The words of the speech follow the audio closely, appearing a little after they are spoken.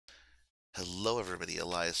Hello everybody,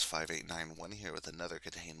 Elias5891 here with another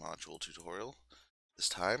KTANE module tutorial. This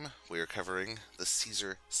time we are covering the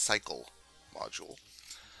Caesar cycle module.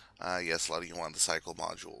 Yes, a lot of you want the cycle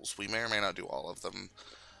modules. We may or may not do all of them,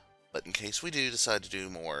 but in case we do decide to do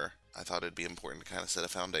more, I thought it'd be important to kind of set a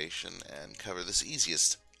foundation and cover this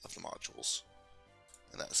easiest of the modules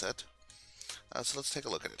in that set. So let's take a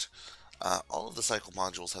look at it. All of the cycle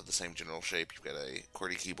modules have the same general shape. You've got a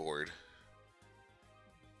QWERTY keyboard,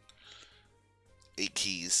 8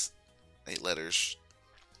 keys, 8 letters,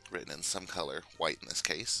 written in some color, white in this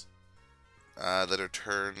case, that are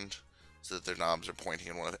turned so that their knobs are pointing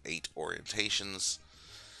in one of 8 orientations,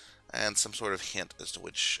 and some sort of hint as to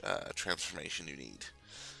which transformation you need.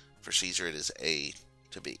 For Caesar, it is A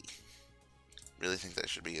to B. Really think that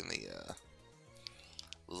should be in the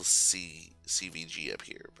little CVG up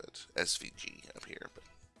here, but SVG up here, but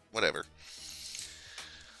whatever.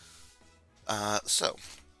 So,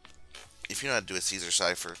 if you know how to do a Caesar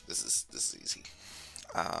cipher, this is easy.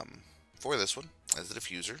 For this one, as the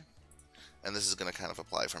diffuser, and this is going to kind of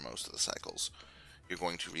apply for most of the cycles, you're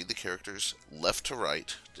going to read the characters left to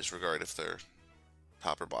right, disregard if they're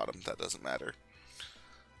top or bottom, that doesn't matter.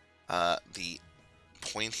 The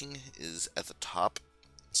pointing is at the top,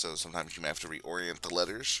 so sometimes you may have to reorient the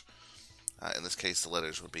letters. In this case, the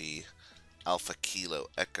letters would be Alpha, Kilo,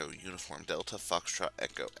 Echo, Uniform, Delta, Foxtrot,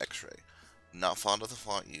 Echo, X-Ray. Not fond of the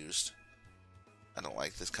font used. I don't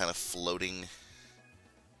like this kind of floating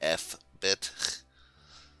F bit.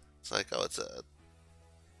 It's like, oh,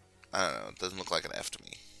 I don't know, it doesn't look like an F to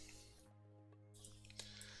me.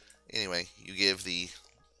 Anyway, you give the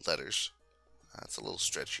letters. That's a little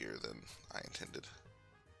stretchier than I intended.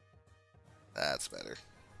 That's better.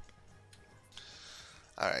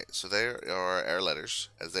 Alright, so there are our letters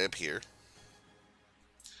as they appear.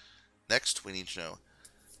 Next, we need to know,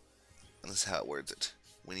 and this is how it words it,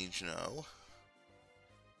 we need to know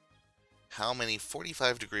how many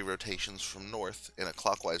 45-degree rotations from north in a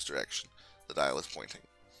clockwise direction the dial is pointing.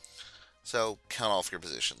 So, count off your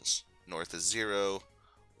positions. North is 0,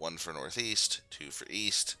 1 for northeast, 2 for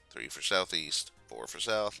east, 3 for southeast, 4 for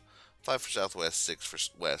south, 5 for southwest, 6 for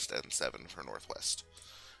west, and 7 for northwest.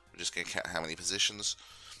 We're just going to count how many positions,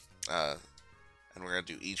 and we're going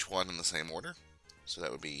to do each one in the same order. So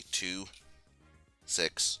that would be 2,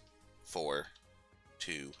 6, 4,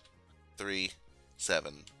 2, 3,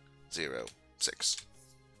 7, 0, 6.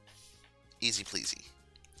 Easy pleasy.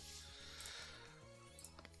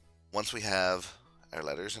 Once we have our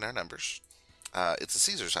letters and our numbers, it's a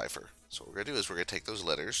Caesar cipher. So what we're going to do is we're going to take those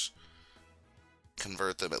letters,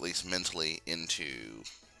 convert them at least mentally into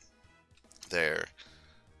their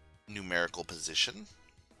numerical position.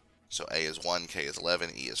 So A is 1, K is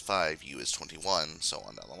 11, E is 5, U is 21, so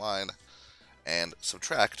on down the line, and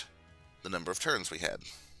subtract the number of turns we had.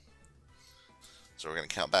 So we're going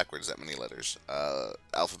to count backwards that many letters.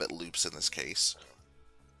 Alphabet loops in this case.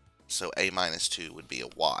 So A minus 2 would be a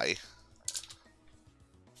Y.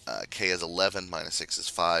 K is 11, minus 6 is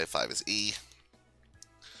 5, 5 is E.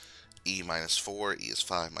 E minus 4, E is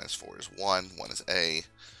 5, minus 4 is 1, 1 is A.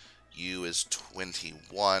 U is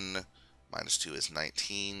 21, minus 2 is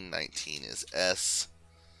 19, 19 is S.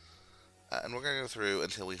 And we're going to go through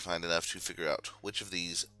until we find enough to figure out which of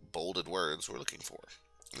these bolded words we're looking for.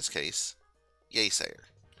 In this case, Yaysayer.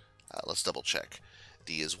 Let's double check.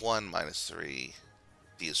 D is 1, minus 3.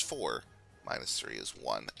 D is 4, minus 3 is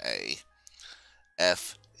 1A.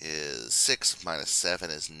 F is 6, minus 7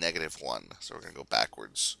 is negative 1. So we're going to go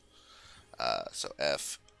backwards. So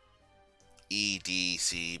F, E, D,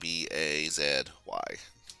 C, B, A, Z, Y.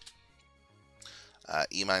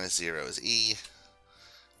 E minus 0 is E.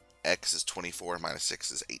 X is 24, minus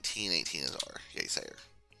 6 is 18. 18 is R. Yaysayer.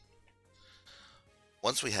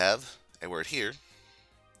 Once we have a word here,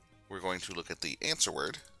 we're going to look at the answer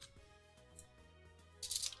word,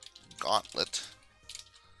 gauntlet.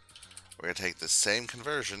 We're going to take the same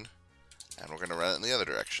conversion and we're going to run it in the other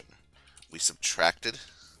direction. We subtracted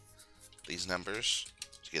these numbers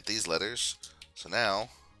to get these letters, so now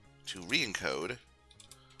to re-encode,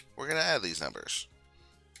 we're going to add these numbers.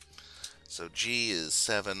 So G is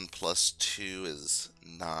 7 plus 2 is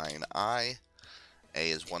 9I.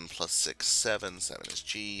 A is 1 plus 6, 7. 7 is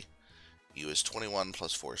G. U is 21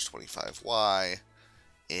 plus 4 is 25Y.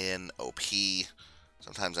 N, O, P.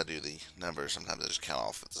 Sometimes I do the numbers, sometimes I just count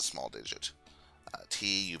off it's a small digit.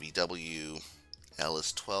 T, U, V, W. L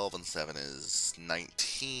is 12 and 7 is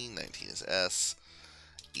 19. 19 is S.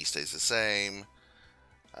 E stays the same.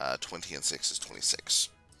 20 and 6 is 26.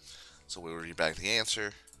 So we'll read back the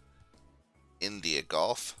answer. India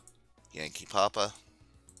Golf, Yankee Papa,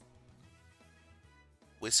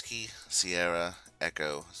 Whiskey, Sierra,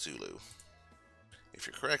 Echo, Zulu. If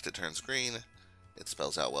you're correct, it turns green. It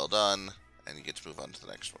spells out well done, and you get to move on to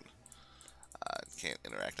the next one. You can't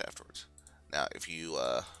interact afterwards. Now, if you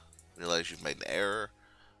realize you've made an error,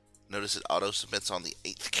 notice it auto-submits on the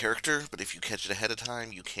 8th character, but if you catch it ahead of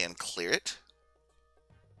time, you can clear it.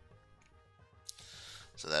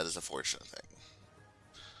 So that is a fortunate thing.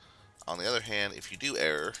 On the other hand, if you do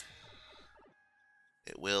error,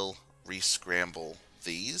 it will re-scramble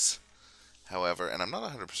these. However, and I'm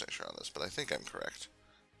not 100% sure on this, but I think I'm correct,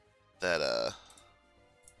 that I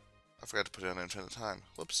forgot to put it on intended time.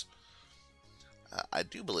 Whoops. I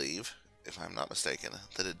do believe, if I'm not mistaken,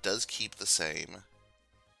 that it does keep the same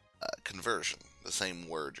conversion, the same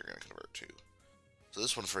word you're going to convert to. So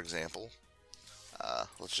this one, for example,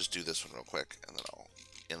 let's just do this one real quick, and then I'll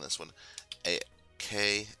end this one.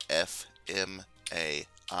 KFMAIRU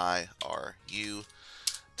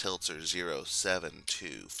tilts are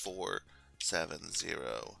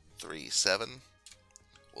 072477037.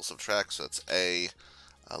 We'll subtract, so that's A.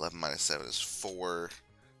 11 minus 7 is 4.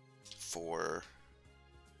 4.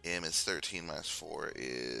 M is 13 minus 4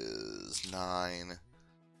 is 9.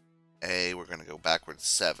 A, we're going to go backwards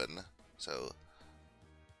 7. So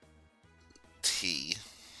T.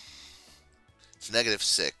 It's negative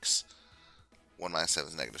 6. 1 minus 7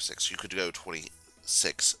 is negative 6. So you could go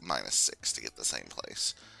 26 minus 6 to get the same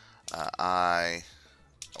place. I,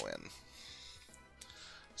 O, N.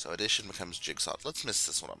 So addition becomes jigsaw. Let's miss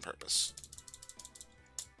this one on purpose.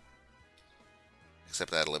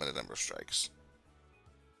 Except I had a limited number of strikes.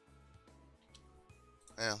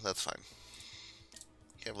 Yeah, that's fine.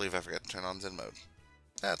 Can't believe I forgot to turn on Zen mode.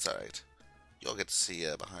 That's alright. You'll get to see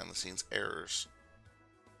behind the scenes errors.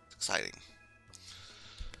 It's exciting.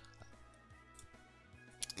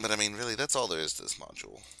 But I mean, really, that's all there is to this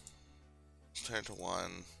module. Turn to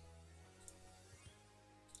 1.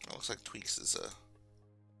 It looks like tweaks is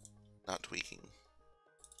not tweaking.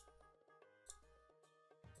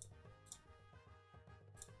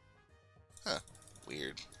 Huh.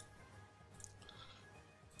 Weird.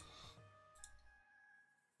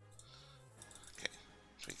 Okay.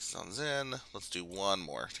 Tweaks is on Zen. Let's do one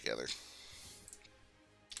more together.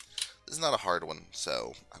 This is not a hard one,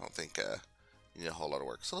 so I don't think you need a whole lot of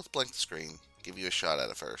work. So let's blank the screen, give you a shot at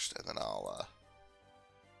it first, and then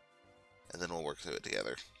we'll work through it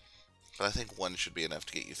together. But I think one should be enough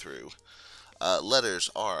to get you through. Letters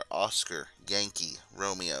are Oscar, Yankee,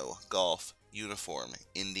 Romeo, Golf, Uniform,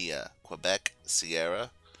 India, Quebec,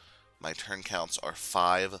 Sierra. My turn counts are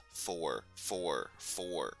 5, 4, 4,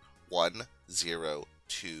 4, 1, 0,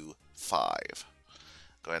 2, 5.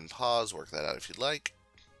 Go ahead and pause, work that out if you'd like.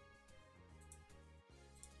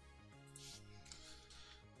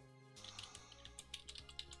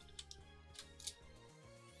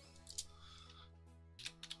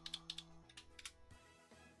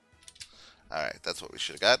 Alright, that's what we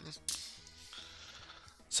should have gotten.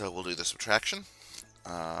 So we'll do the subtraction.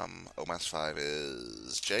 O minus 5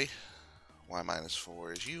 is J. Y minus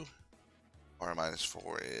 4 is U. R minus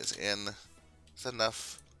 4 is N. Is that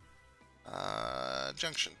enough?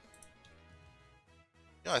 Junction.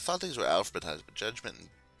 You know, I thought these were alphabetized, but judgment and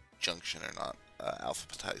junction are not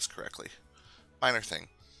alphabetized correctly. Minor thing.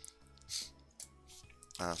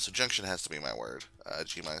 So junction has to be my word.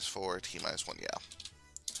 G minus 4, T minus 1, yeah.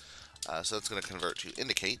 So that's going to convert to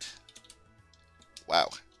indicate. Wow.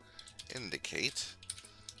 Indicate.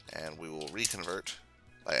 And we will reconvert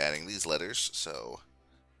by adding these letters. So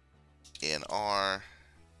N, R,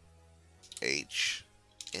 H,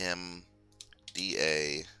 M, D,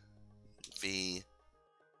 A, V,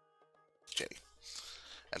 J.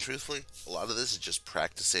 And truthfully, a lot of this is just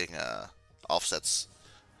practicing offsets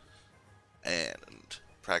and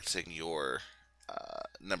practicing your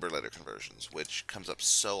number letter conversions, which comes up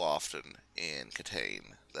so often in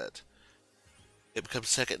KTANE that it becomes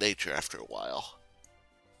second nature after a while.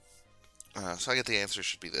 So I get the answer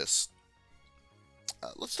should be this.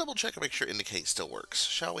 Let's double check and make sure indicate still works,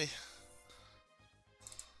 shall we?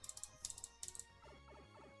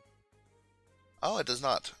 Oh, it does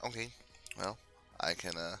not. Okay. Well, I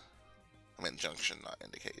can, I meant junction, not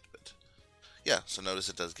indicate, but yeah, so notice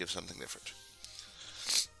it does give something different.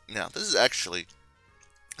 Now, this is actually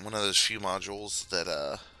one of those few modules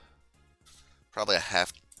that, probably I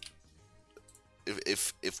have,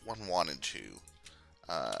 if one wanted to,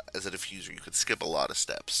 as a diffuser, you could skip a lot of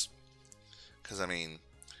steps. Because, I mean,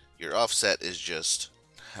 your offset is just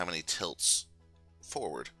how many tilts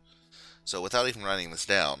forward. So without even writing this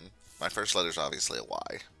down, my first letter is obviously a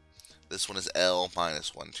Y. This one is L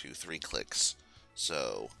minus 1, 2, 3 clicks.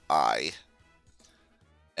 So I.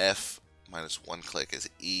 F minus 1 click is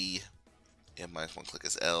E. M minus 1 click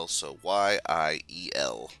is L. So Y, I, E,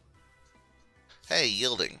 L. hey,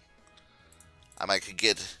 yielding. I might could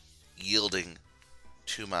get yielding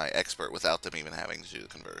to my expert without them even having to do the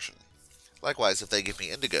conversion. Likewise, if they give me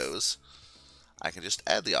indigos, I can just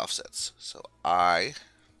add the offsets. So I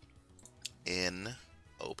N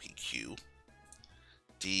O P Q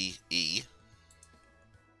D E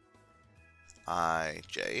I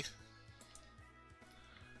J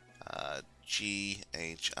G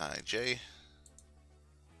H I J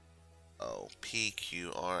O P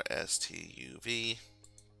Q R S T U V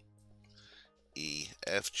E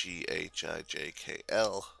F G H I J K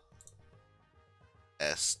L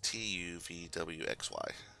S T U V W X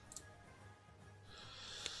Y.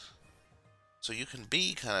 So you can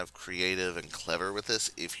be kind of creative and clever with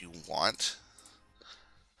this if you want.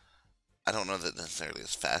 I don't know that necessarily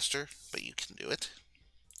is faster, but you can do it.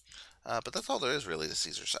 But that's all there is really to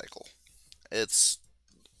Caesar Cycle. It's,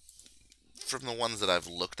 from the ones that I've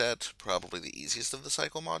looked at, probably the easiest of the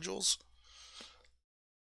cycle modules.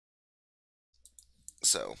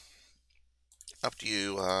 So, up to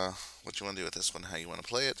you what you want to do with this one, how you want to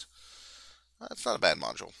play it. It's not a bad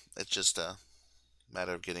module. It's just a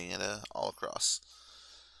matter of getting it all across.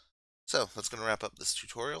 So, that's going to wrap up this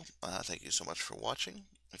tutorial. Thank you so much for watching.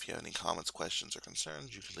 If you have any comments, questions, or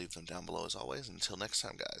concerns, you can leave them down below as always. Until next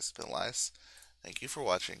time, guys, it's been Elias. Thank you for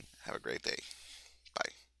watching. Have a great day.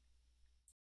 Bye.